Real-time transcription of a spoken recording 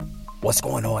What's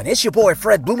going on? It's your boy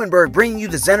Fred Blumenberg bringing you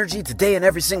this energy today and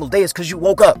every single day. Is because you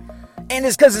woke up. And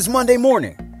it's because it's Monday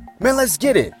morning. Man, let's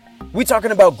get it. We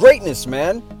talking about greatness,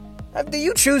 man. Do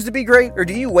you choose to be great, or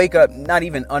do you wake up not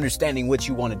even understanding what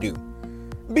you want to do?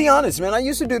 Be honest, man. I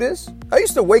used to do this. I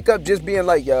used to wake up just being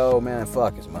like, yo, man,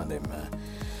 fuck, it's Monday, man.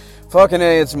 Fucking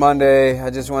A, it's Monday. I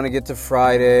just want to get to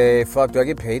Friday. Fuck, do I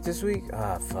get paid this week?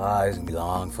 Fuck, it's going to be a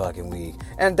long fucking week.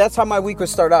 And that's how my week would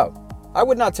start out. I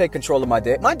would not take control of my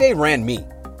day. My day ran me.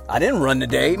 I didn't run the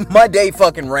day. My day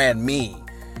fucking ran me.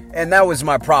 And that was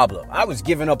my problem. I was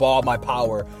giving up all my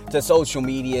power to social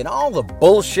media and all the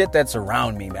bullshit that's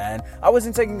around me, man. I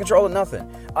wasn't taking control of nothing.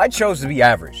 I chose to be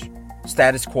average.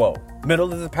 Status quo.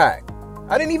 Middle of the pack.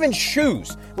 I didn't even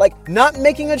choose. Like, not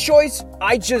making a choice,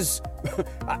 I just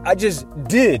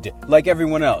did like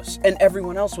everyone else. And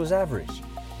everyone else was average.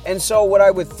 And so what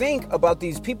I would think about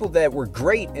these people that were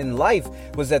great in life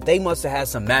was that they must have had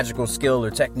some magical skill or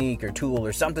technique or tool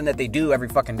or something that they do every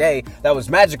fucking day that was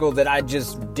magical that I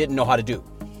just didn't know how to do.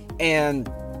 And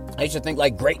I used to think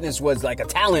like greatness was like a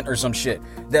talent or some shit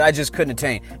that I just couldn't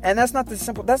attain. And that's not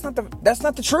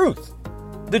the truth.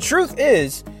 The truth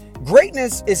is,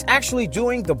 greatness is actually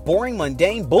doing the boring,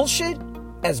 mundane bullshit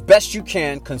as best you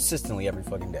can consistently every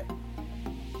fucking day.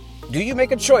 Do you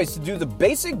make a choice to do the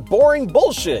basic, boring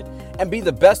bullshit and be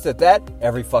the best at that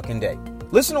every fucking day?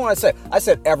 Listen to what I said. I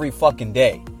said every fucking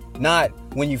day. Not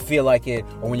when you feel like it,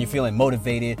 or when you're feeling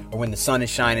motivated, or when the sun is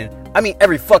shining. I mean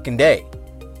every fucking day.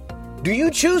 Do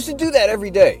you choose to do that every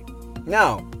day?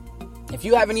 Now, if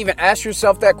you haven't even asked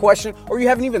yourself that question, or you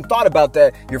haven't even thought about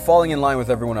that, you're falling in line with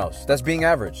everyone else. That's being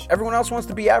average. Everyone else wants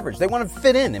to be average. They want to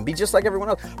fit in and be just like everyone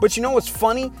else. But you know what's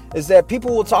funny is that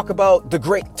people will talk about the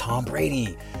great Tom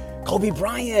Brady, Kobe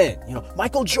Bryant,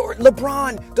 Michael Jordan,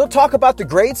 LeBron. They'll talk about the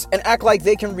greats and act like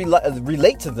they can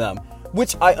relate to them,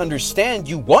 which I understand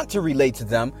you want to relate to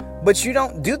them, but you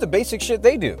don't do the basic shit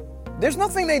they do. There's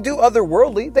nothing they do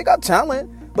otherworldly. They got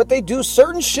talent, but they do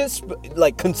certain shit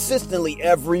like consistently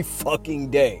every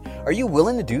fucking day. Are you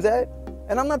willing to do that?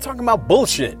 And I'm not talking about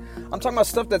bullshit. I'm talking about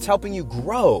stuff that's helping you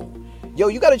grow. Yo,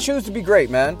 you got to choose to be great,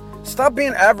 man. Stop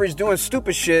being average, doing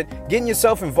stupid shit, getting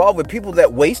yourself involved with people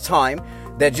that waste time,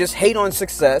 that just hate on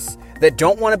success, that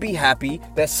don't want to be happy,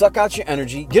 that suck out your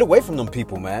energy. Get away from them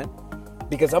people, man.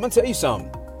 Because I'm going to tell you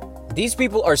something. These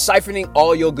people are siphoning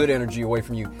all your good energy away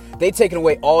from you. They taking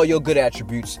away all your good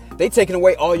attributes. They taking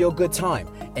away all your good time.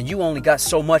 And you only got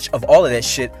so much of all of that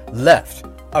shit left.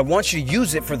 I want you to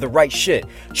use it for the right shit.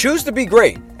 Choose to be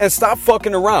great and stop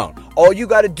fucking around. All you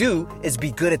got to do is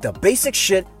be good at the basic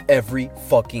shit every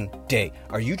fucking day.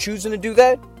 Are you choosing to do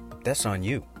that? That's on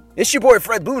you. It's your boy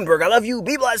Fred Blumenberg. I love you.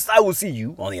 Be blessed. I will see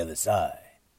you on the other side.